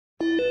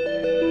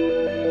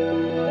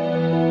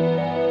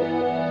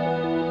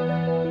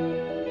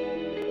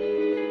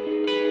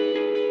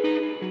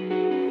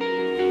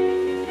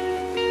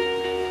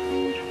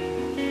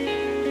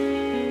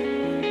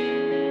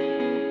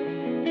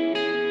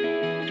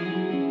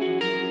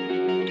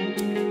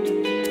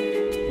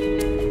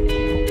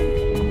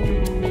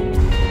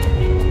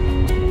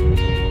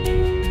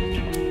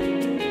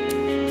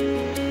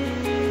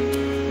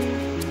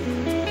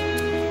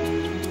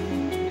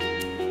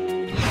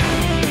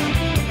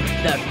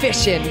The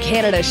Fishin'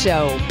 Canada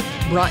Show,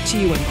 brought to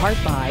you in part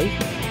by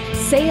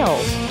Sail,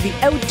 the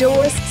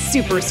Outdoors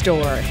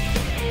Superstore,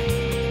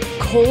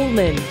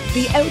 Coleman,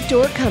 the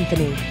Outdoor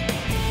Company,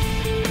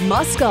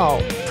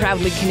 Muskol,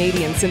 proudly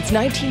Canadian since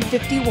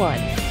 1951,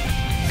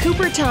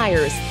 Cooper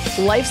Tires,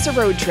 life's a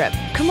road trip,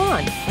 come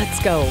on,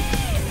 let's go,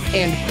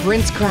 and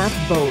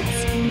Princecraft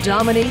Boats,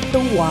 dominate the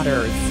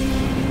waters.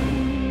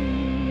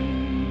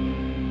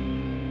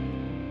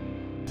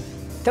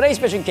 Today's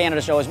Fishing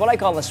Canada Show is what I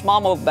call the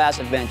Smallmouth Bass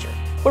Adventure.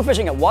 We're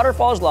fishing at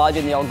Waterfalls Lodge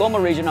in the Algoma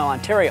region of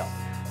Ontario.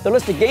 The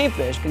list of game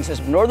fish consists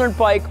of northern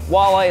pike,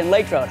 walleye, and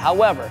lake trout.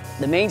 However,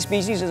 the main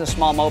species is a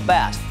smallmouth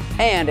bass,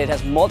 and it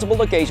has multiple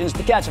locations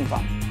to catch them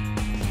from.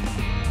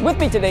 With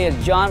me today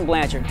is John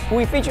Blanchard, who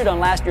we featured on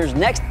last year's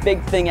Next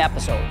Big Thing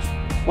episodes.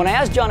 When I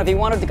asked John if he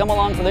wanted to come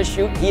along for this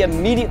shoot, he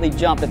immediately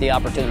jumped at the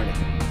opportunity.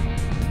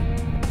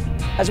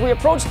 As we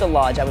approached the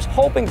lodge, I was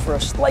hoping for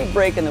a slight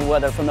break in the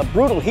weather from the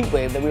brutal heat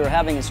wave that we were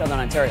having in southern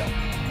Ontario.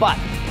 But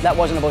that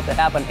wasn't about to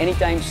happen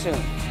anytime soon.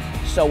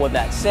 So with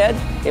that said,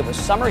 it was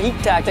summer heat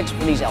tactics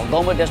for these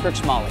Algoma District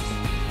smallies.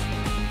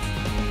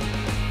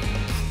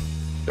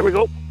 There we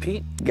go,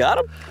 Pete. Got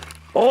him?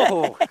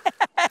 Oh,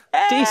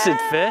 decent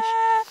fish.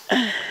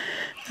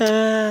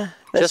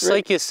 Just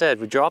like you said,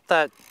 we dropped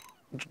that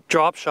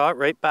drop shot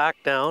right back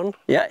down.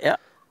 Yeah,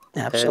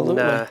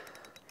 absolutely. And,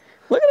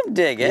 look at them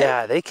dig, eh?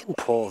 yeah, they can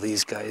pull,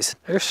 these guys.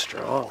 They're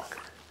strong.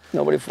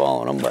 Nobody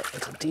following them, but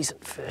It's a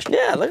decent fish.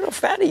 yeah, look how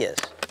fat he is.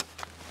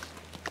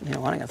 You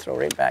know what, I'm gonna throw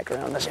right back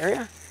around this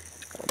area.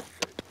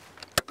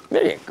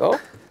 There you go.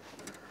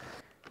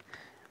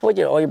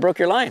 Oh, you broke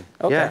your line.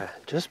 Okay. Yeah,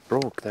 just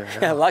broke there.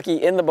 Yeah, lucky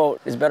in the boat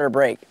is better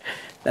break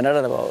than out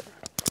of the boat.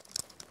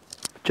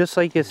 Just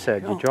like you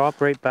said, you drop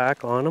right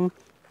back on them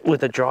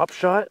with a drop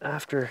shot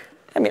after.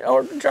 I mean,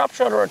 or a drop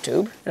shot or a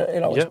tube.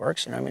 It always Yep.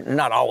 works, you know. I mean,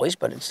 not always,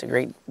 but it's a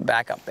great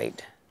backup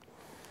bait.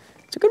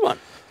 It's a good one.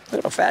 Look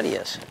at how fat he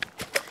is.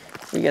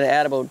 We got to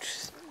add about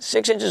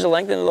 6 inches of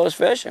length into those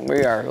fish, and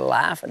we are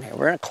laughing here.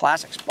 We're in a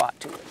classic spot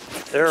too.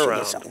 They're Should around.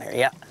 get something here,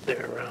 yeah.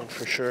 They're around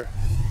for sure.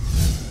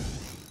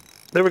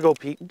 There we go,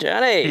 Pete.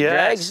 Johnny,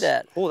 drags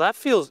that. Oh,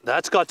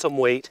 that's got some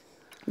weight.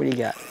 What do you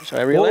got? Should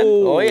I reel in?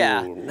 Oh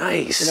yeah.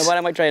 Nice. You know what?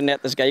 I might try to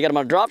net this guy. You got him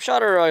on a drop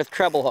shot or a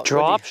treble hook?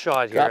 Drop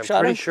shot here. Drop I'm shot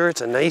pretty him? sure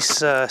it's a nice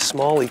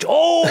small each.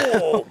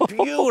 Oh,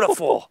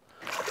 beautiful.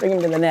 Bring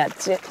him to the net.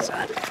 Sit,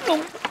 son.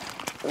 Boom.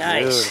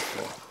 Nice.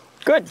 Beautiful.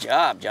 Good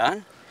job,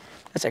 John.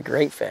 That's a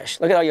great fish.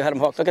 Look at how you had him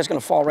hooked. Look, it's going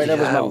to fall right out of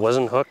his Yeah, mouth. it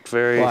wasn't hooked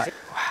very Wow.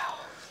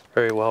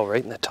 well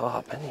right in the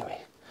top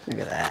anyway. Look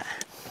at that.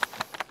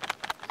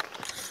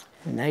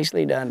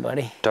 Nicely done,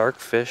 buddy. Dark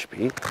fish,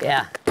 Pete.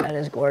 Yeah, that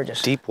is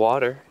gorgeous. Deep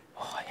water.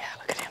 Oh, yeah,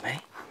 look at him, eh?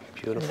 Look at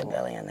the Beautiful.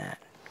 belly on that.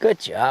 Good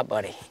job,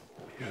 buddy.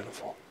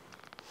 Beautiful.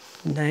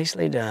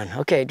 Nicely done.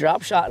 Okay,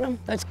 drop shotting him.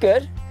 That's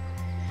good.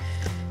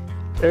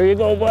 There you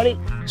go, buddy.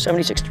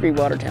 76-degree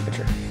water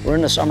temperature. We're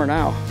in the summer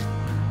now.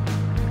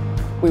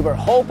 We were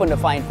hoping to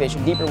find fish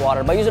in deeper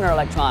water by using our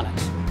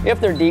electronics. If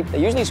they're deep,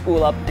 they usually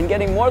spool up and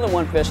getting more than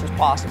one fish is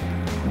possible.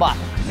 But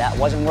that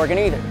wasn't working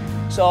either.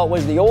 So it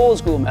was the old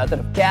school method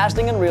of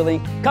casting and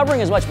reeling, covering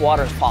as much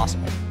water as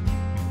possible.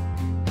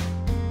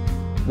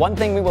 One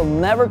thing we will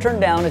never turn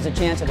down is a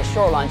chance at a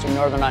shore lunch in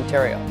Northern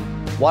Ontario.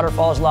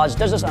 Waterfalls Lodge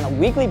does this on a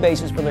weekly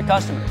basis for their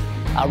customers.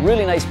 A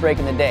really nice break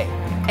in the day,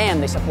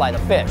 and they supply the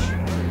fish.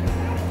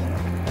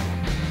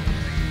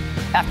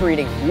 After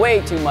eating way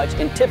too much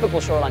in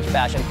typical shore lunch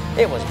fashion,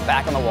 it was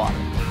back on the water.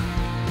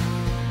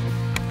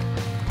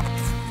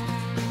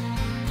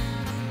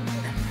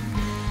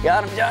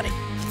 Got him, Johnny.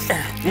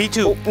 Me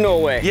too. Oh, no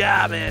way.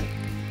 Yeah, man.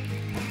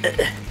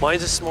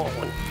 Mine's a small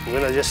one. I'm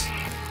gonna just.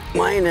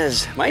 Mine's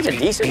a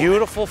decent one.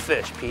 Beautiful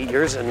fish, Pete.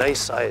 Yours is a nice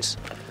size.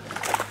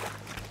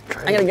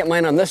 I gotta get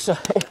mine on this side.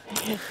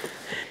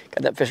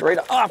 Got that fish right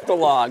off the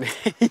log.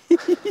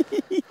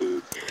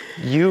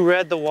 You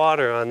read the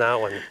water on that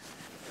one.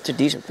 It's a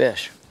decent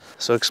fish.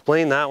 So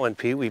explain that one,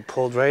 Pete. We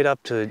pulled right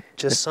up to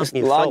just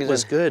something you log felt is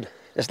was in- good.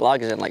 This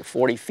log is in like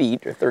 40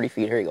 feet or 30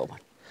 feet. Here you go, bud.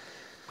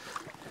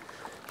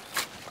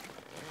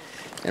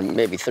 And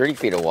maybe 30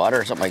 feet of water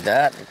or something like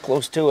that.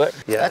 Close to it.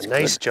 Yeah, That's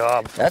nice good.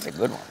 job. That's a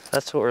good one.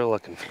 That's what we're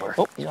looking for.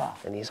 Oh, he's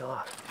off. And he's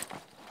off.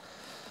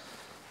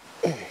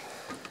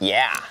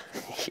 Yeah.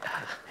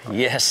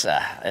 Yes,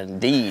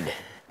 indeed.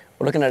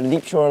 We're looking at a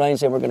deep shoreline,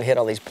 saying we're going to hit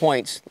all these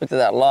points. Look at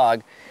that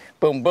log.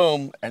 Boom,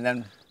 boom. And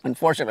then,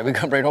 unfortunately, we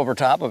come right over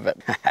top of it.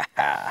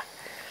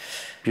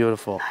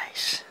 Beautiful.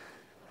 Nice.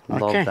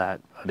 Love Okay.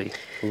 that, buddy.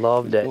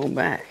 Loved it. Go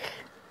back.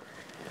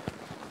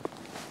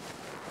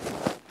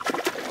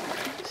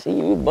 See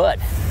you, bud.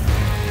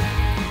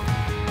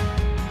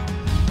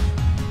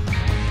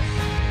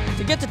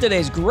 To get to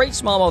today's great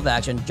smallmouth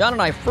action, John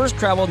and I first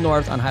traveled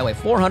north on Highway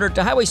 400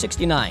 to Highway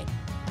 69.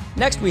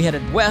 Next, we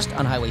headed west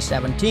on Highway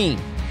 17.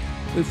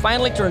 We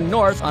finally turned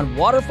north on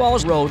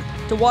Waterfalls Road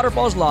to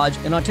Waterfalls Lodge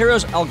in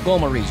Ontario's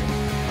Algoma region.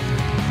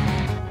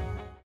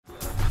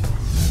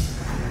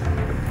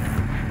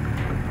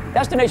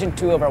 Destination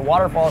 2 of our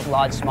Waterfalls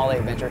Lodge Smallie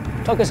adventure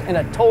took us in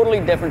a totally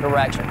different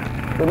direction.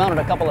 We mounted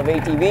a couple of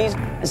ATVs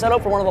and set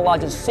out for one of the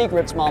lodge's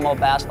secret smallmouth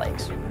bass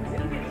lakes.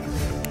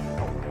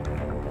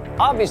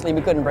 Obviously,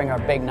 we couldn't bring our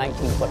big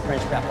 19-foot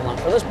Prince craft along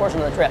for this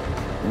portion of the trip.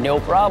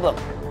 No problem.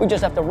 We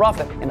just have to rough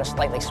it in a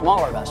slightly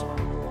smaller vessel.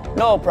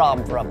 No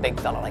problem for a big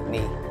fella like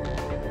me.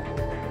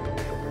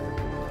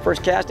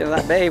 First cast into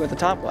that bay with the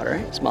top water,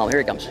 eh? Small, here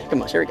he comes.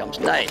 Come on, here he comes.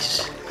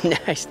 Nice.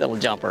 Nice little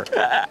jumper.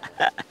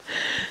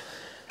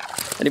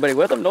 Anybody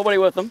with him? Nobody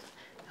with him.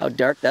 How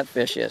dark that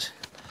fish is.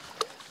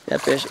 That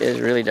fish is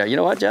really dark. You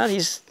know what, John?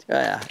 He's,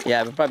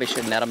 yeah, we probably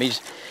shouldn't let him.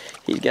 He's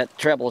got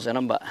trebles in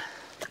him, but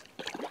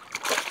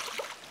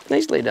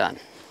nicely done.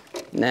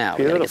 Now,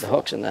 we gotta get the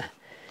hooks in the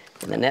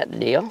net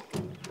deal.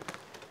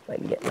 If I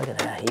can get, look at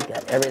that. He's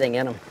got everything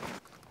in him.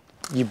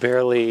 You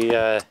barely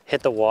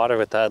hit the water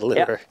with that lure.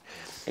 Yep.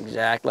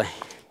 Exactly.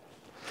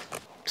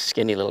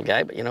 Skinny little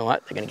guy, but you know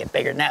what? They're gonna get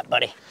bigger than that,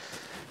 buddy.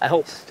 I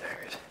hope.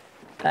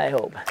 I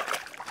hope.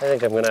 I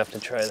think I'm gonna have to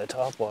try the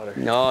top water.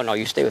 No, no,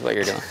 you stay with what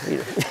you're doing.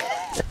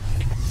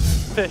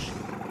 Fish.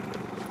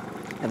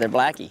 Another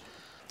blackie.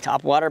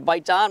 Top water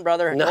bites on,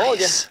 brother.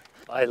 Nice.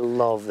 I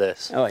love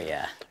this. Oh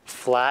yeah.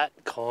 Flat,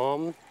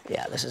 calm.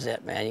 Yeah, this is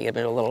it, man. You get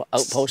a little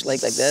outpost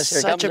lake like this. Here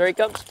he comes, here he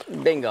comes.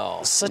 Bingo.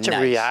 Such a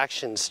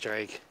reaction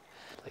strike.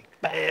 Like,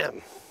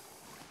 bam.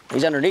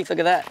 He's underneath, look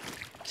at that.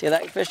 See how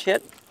that fish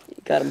hit? You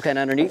got him kind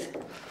of underneath.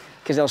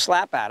 Because they'll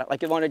slap at it,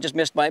 like the one that just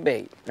missed my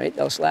bait, right?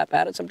 They'll slap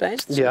at it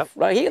sometimes. Yeah.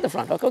 Right, he hit the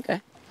front hook,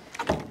 okay.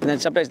 And then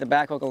sometimes the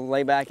back hook will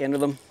lay back into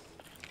them.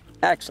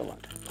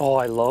 Excellent. Oh,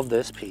 I love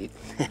this, Pete.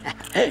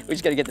 We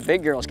just gotta get the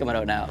big girls coming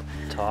out now.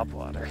 Top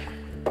water.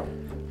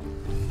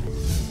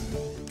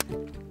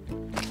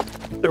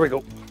 There we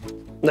go.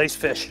 Nice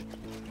fish.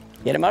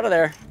 Get him out of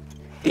there.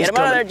 Get him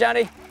out of there,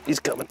 Johnny. He's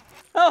coming.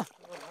 Oh,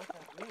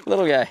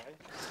 little guy.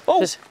 Oh,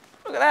 Just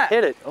look at that.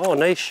 hit it. Oh,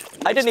 nice.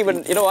 I didn't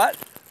even, you know what?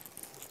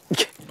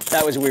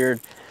 That was weird.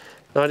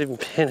 Not even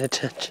paying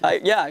attention.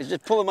 Yeah, I was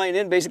just pulling mine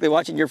in, basically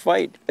watching your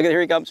fight. Look at, here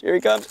he comes, here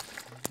he comes.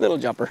 Little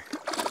jumper.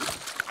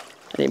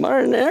 Any more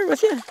in there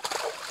with you?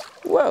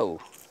 Whoa.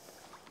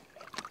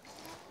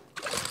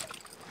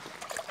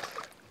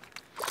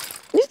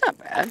 He's not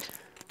bad.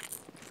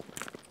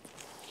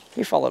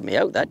 He followed me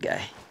out, that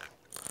guy.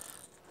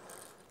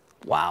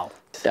 Wow.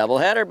 Double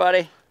header,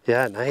 buddy.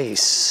 Yeah,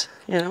 nice.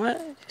 You know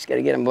what? Just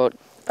gotta get them about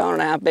a pound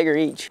and a half bigger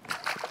each.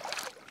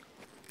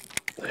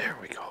 There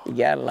we go. You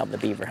gotta love the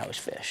beaver house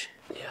fish.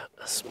 Yeah,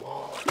 a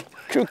small.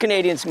 True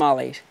Canadian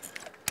smallies.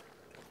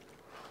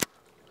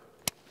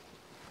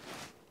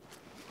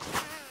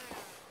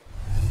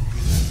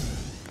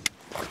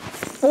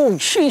 Oh,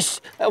 jeez,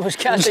 that was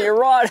casting your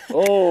rod.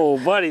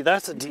 Oh, buddy,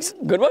 that's a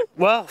decent. Good one?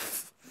 Well,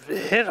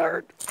 hit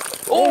hard.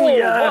 Oh,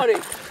 yeah. buddy.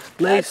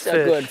 Nice That's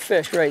a good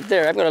fish right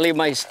there. I'm gonna leave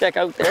my stick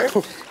out there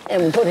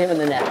and put him in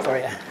the net for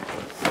you.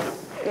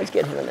 Let's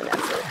get him in the net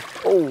for you.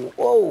 Oh,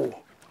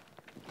 whoa.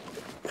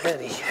 Man,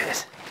 he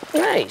hit.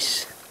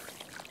 Nice.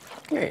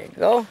 There you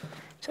go.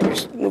 So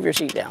just move your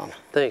seat down.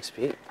 Thanks,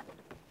 Pete.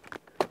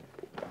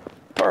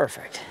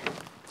 Perfect.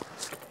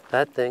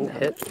 That thing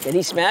hit Did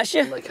he smash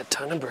you? like a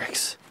ton of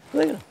bricks.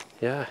 Look at him.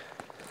 Yeah.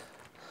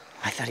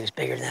 I thought he was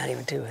bigger than that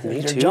even too. Me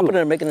They're too. jumping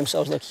and making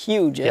themselves look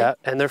huge, eh? Yeah,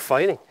 and they're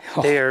fighting.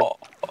 They're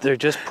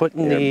just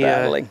putting They're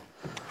battling.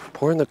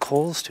 pouring the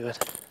coals to it.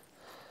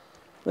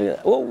 Look at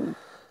that. Whoa.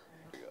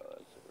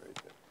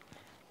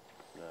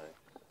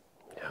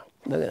 Yeah.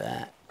 Look at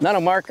that. Not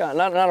a mark,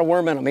 not a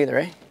worm in them either,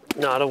 eh?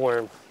 Not a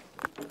worm.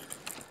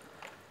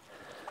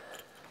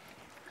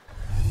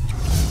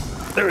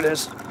 There it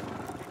is.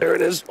 There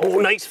it is. Oh,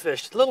 nice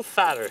fish. A little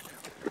fatter.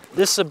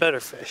 This is a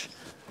better fish.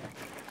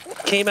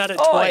 Came at it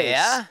twice. Oh,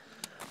 yeah?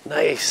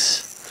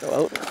 Nice.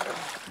 Go out.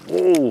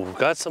 Whoa,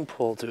 got some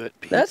pull to it,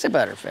 Pete. That's a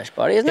better fish,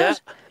 buddy, isn't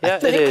it? Yeah,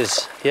 it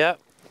is. Yeah.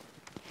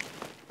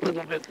 A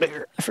little bit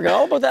bigger. I forgot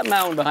all about that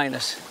mound behind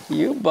us.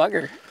 You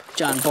bugger,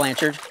 John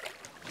Blanchard.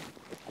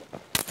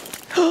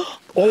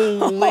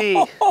 Holy.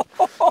 Are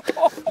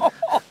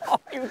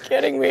you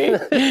kidding me?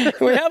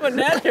 We have a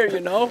net here,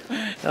 you know.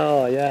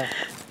 Oh, yeah.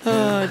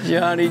 Oh,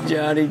 Johnny,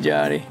 Johnny,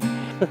 Johnny.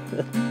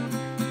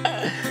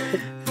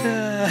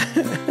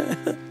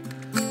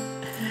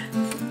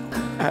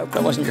 I hope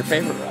that wasn't your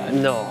favorite rod.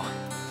 No.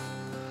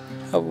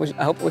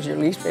 I hope it was your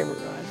least favorite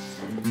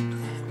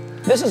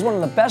rod. This is one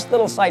of the best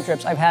little side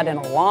trips I've had in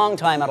a long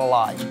time at a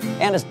lodge,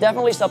 and it's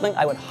definitely something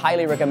I would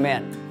highly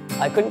recommend.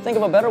 I couldn't think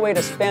of a better way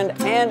to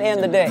spend and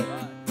end the day.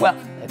 Well,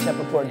 except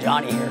for poor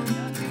Johnny here.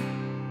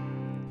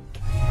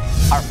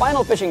 Our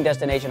final fishing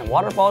destination at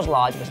Waterfalls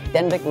Lodge was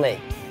Denbick Lake.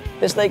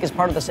 This lake is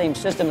part of the same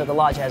system that the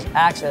lodge has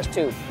access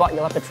to, but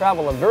you'll have to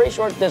travel a very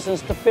short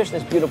distance to fish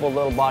this beautiful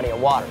little body of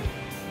water.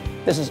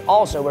 This is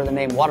also where the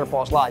name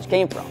Waterfalls Lodge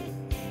came from.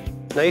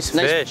 Nice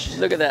fish.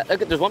 Look at that.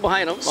 Look at, there's one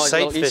behind him.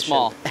 Oh, he's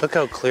small. Look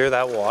how clear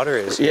that water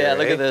is Yeah, here,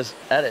 look eh? at this.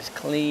 That is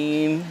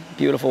clean,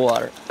 beautiful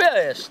water.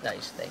 Fish.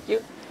 Nice, thank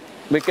you.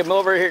 We come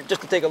over here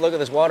just to take a look at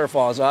this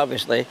waterfalls,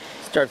 obviously.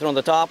 Start throwing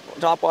the top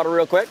water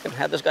real quick and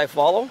have this guy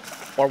follow,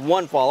 or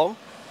one follow,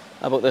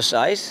 about this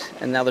size.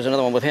 And now there's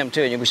another one with him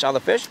too. And we saw the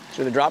fish,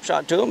 threw the drop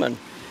shot to him, and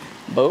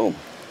boom.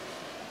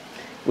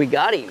 We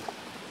got him.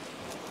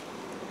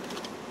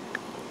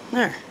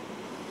 There.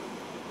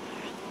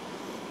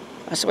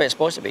 That's the way it's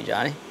supposed to be,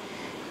 Johnny.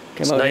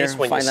 Come It's out nice here,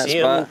 when you find that see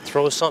spot. them,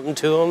 throw something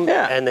to them,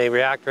 Yeah. and they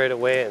react right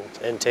away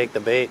and take the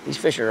bait. These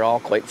fish are all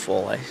quite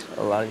full. Eh?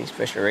 A lot of these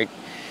fish are right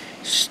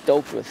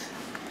stoked with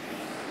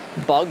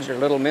bugs or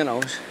little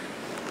minnows.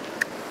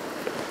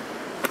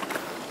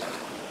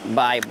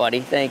 Bye,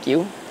 buddy. Thank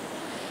you.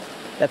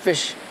 That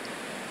fish,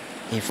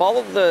 he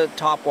followed the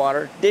top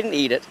water, didn't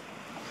eat it,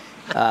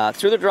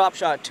 threw the drop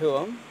shot to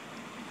him.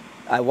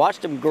 I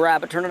watched him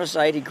grab it, turn it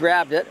aside. He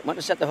grabbed it, went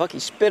to set the hook. He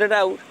spit it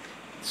out.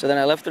 So then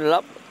I lifted it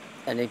up,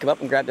 and he came up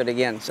and grabbed it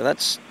again. So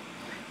that's,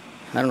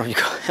 I don't know if you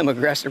call him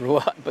aggressive or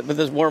what, but with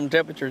this warm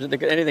temperatures,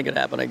 anything could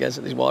happen, I guess,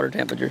 at these water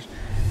temperatures.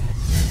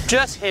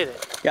 Just hit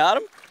it. Got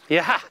him?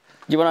 Yeah.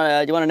 You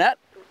want a net?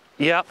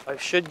 Yep, I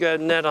should get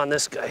a net on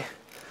this guy.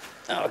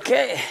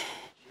 Okay.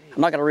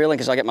 I'm not gonna reel in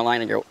because I'll get my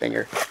line in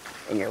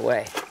your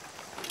way.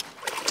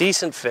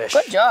 Decent fish.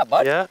 Good job,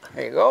 bud. Yeah.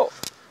 There you go.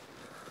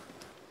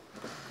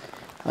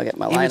 I'll get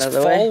my He line was out of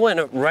the way. following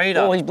it right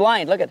up. Oh, he's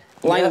blind. Look at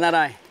blind in that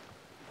eye.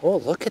 Oh,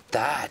 look at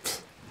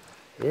that.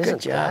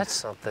 Isn't job. that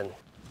something?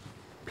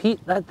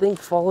 Pete, that thing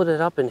followed it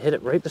up and hit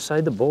it right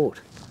beside the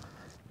boat.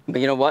 But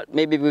you know what?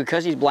 Maybe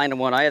because he's blind in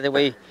one eye, the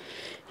way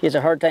he has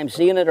a hard time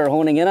seeing it or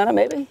honing in on it.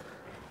 Maybe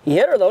he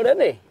hit her though,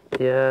 didn't he?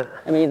 Yeah.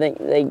 I mean,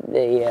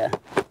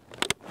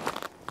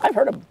 I've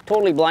heard of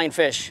totally blind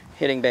fish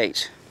hitting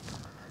baits.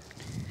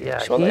 Yeah,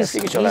 Show that, if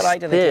you can show that eye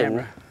to the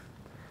camera.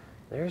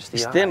 There's the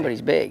He's eye. thin, but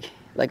he's big.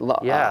 Like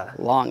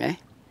long, eh?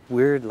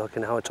 Weird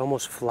looking how it's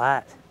almost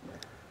flat.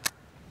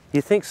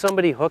 You think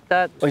somebody hooked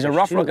that? Oh, he's a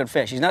rough-looking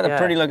fish. He's not the Yeah.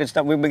 pretty-looking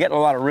stuff. We've been getting a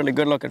lot of really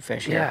good-looking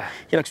fish here. Yeah.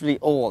 He looks really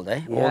old, eh?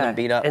 Old and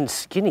beat up. And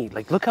skinny.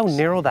 Like, look how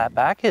narrow that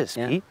back is,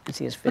 Yeah. Pete. You can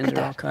see his fins Look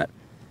at are all that. cut.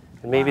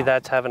 And maybe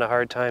that's having a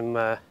hard time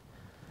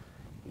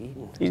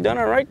eating. He's done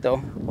all right,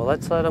 though. Well,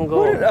 let's let him go.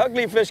 What an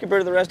ugly fish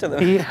compared to the rest of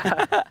them.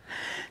 Yeah.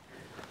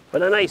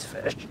 But a nice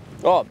fish.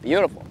 Oh,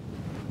 beautiful.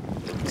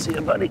 See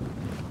ya, buddy.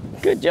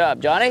 Good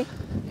job, Johnny.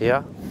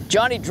 Yeah.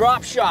 Johnny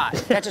drop shot.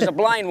 Catches a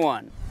blind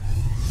one.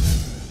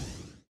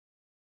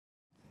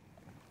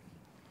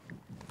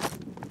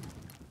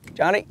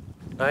 Johnny?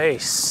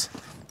 Nice.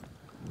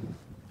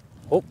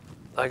 Oh,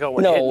 I got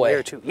one No hidden way.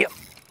 here too. Yep.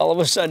 All of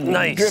a sudden,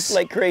 Nice. drift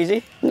like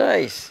crazy.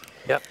 Nice.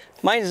 Yep.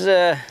 Mine's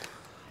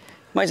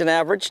an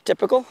average,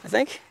 typical, I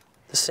think.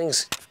 This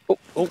thing's.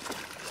 Oh,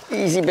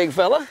 easy, big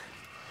fella.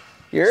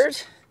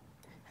 Yours?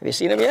 Have you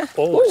seen him yet?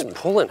 Oh, Ooh. it's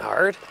pulling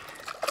hard.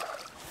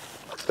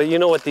 But you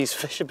know what? These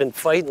fish have been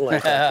fighting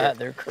like that.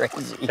 They're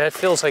crazy. That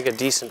feels like a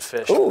decent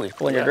fish. Ooh, he's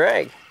pulling your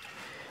drag.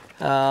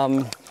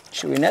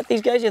 Should we net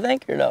these guys, you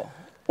think, or no?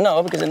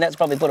 No, because the net's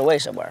probably put away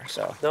somewhere,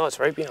 so. No, it's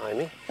right behind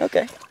me.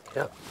 Okay.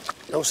 Yeah.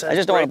 No sense. I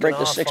just don't want to break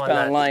breaking the off on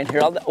 6-pound that. line.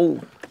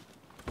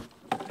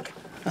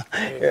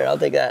 Here, Here, I'll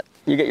take that.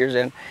 You get yours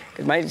in.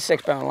 Because mine's a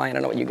 6-pound line. I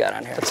don't know what you got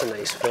on here. That's a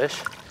nice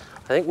fish.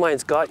 I think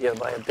mine's got you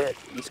by a bit.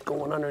 He's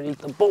going underneath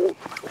the boat.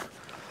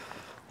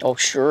 Oh,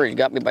 sure, you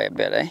got me by a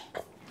bit, eh?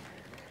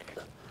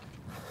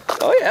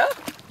 Oh, yeah?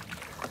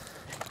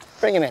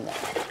 Bring him in there.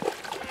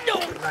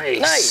 Oh, nice.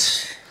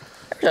 Nice.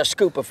 There's a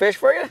scoop of fish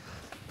for you.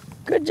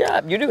 Good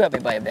job. You do have me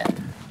by a bit.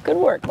 Good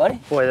work, buddy.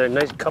 Boy, they're a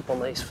nice couple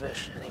nice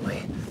fish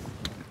anyway.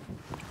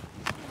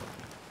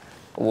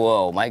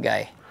 Whoa, my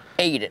guy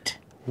ate it.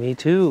 Me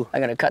too.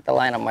 I'm gonna cut the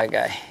line on my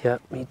guy.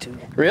 Yep, me too.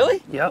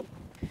 Really? Yep.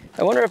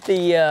 I wonder if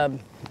the,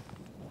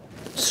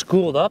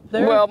 Schooled up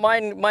there? well,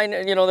 mine,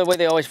 you know, the way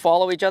they always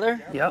follow each other?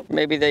 Yep.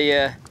 Maybe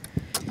they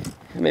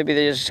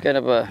just kind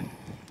of,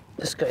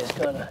 This guy's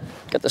gonna.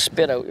 got the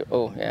spit out.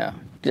 Oh, yeah.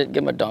 Give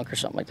him a dunk or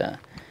something like that.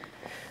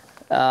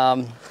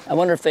 I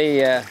wonder if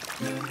they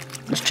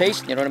was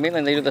chasing, you know what I mean?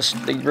 And they do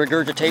the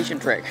regurgitation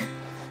trick.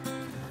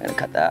 I'm gonna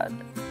cut that.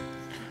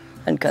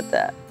 And cut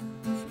that.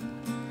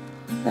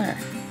 There.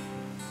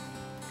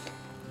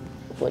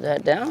 Put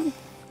that down.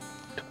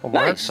 Couple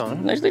Nice. marks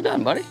on. Nicely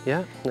done, buddy.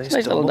 Yeah, nice,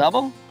 Nice little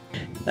double.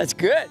 That's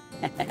good.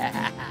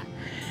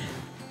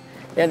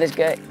 Yeah, this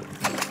guy.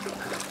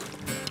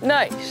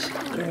 Nice.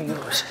 There he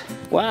goes.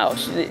 Wow.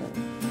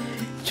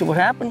 So what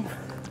happened?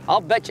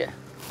 I'll bet you.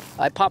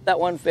 I popped that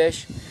one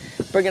fish,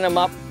 bringing him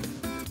up.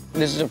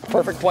 This is a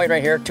perfect point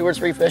right here. 2 or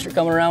 3 fish are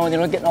coming around, and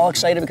you're getting all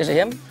excited because of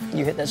him.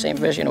 You hit that same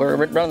fish. You know, we're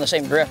running the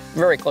same drift,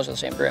 very close to the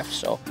same drift.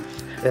 So.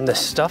 And the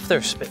stuff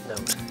they're spitting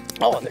out.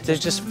 Oh, They're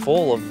just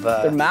full of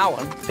they're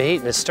mowing. bait,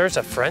 and it starts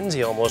a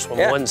frenzy almost when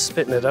Yeah. one's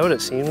spitting it out, it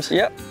seems.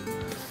 Yep.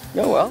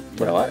 Oh, well,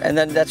 you know what? And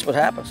then that's what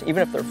happens.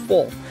 Even if they're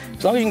full,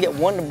 as long as you can get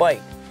one to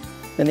bite,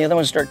 then the other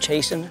ones start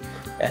chasing,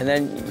 and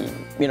then,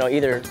 you know,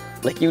 either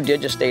like you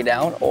did, just stay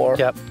down, or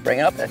Yep. bring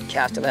it up and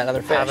cast to that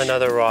other fish. Have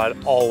another rod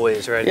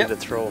always ready Yep. to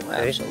throw.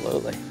 Eh?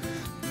 Absolutely.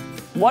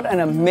 What an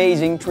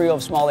amazing trio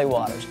of smallie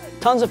waters.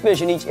 Tons of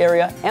fish in each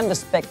area and the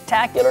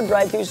spectacular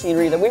drive-through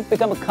scenery that we've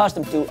become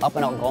accustomed to up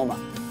in Algoma.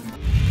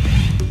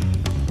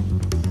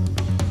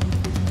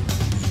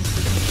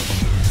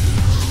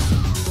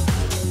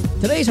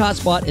 Today's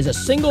hotspot is a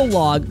single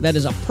log that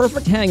is a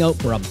perfect hangout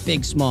for a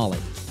big smallie.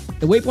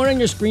 The waypoint on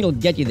your screen will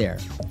get you there.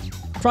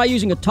 Try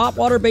using a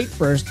topwater bait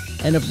first,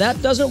 and if that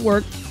doesn't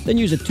work, Then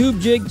use a tube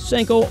jig,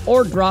 Senko,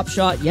 or drop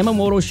shot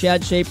Yamamoto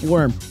shad-shaped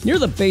worm near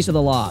the base of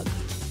the log.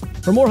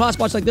 For more hot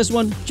spots like this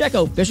one, check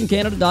out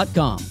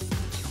fishincanada.com.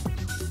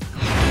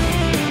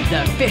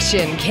 The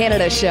Fishin'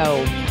 Canada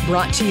Show,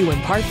 brought to you in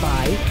part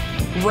by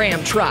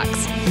Ram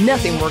Trucks.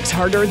 Nothing works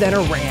harder than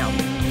a Ram.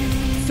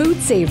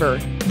 Food Saver,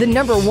 the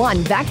 #1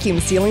 vacuum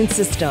sealing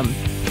system.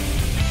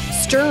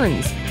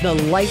 Stearns, the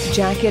life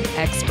jacket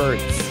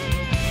experts.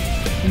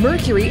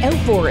 Mercury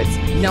Outboards,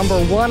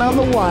 #1 on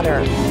the water.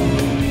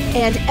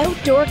 And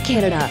Outdoor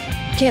Canada,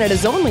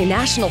 Canada's only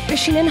national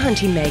fishing and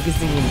hunting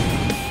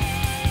magazine.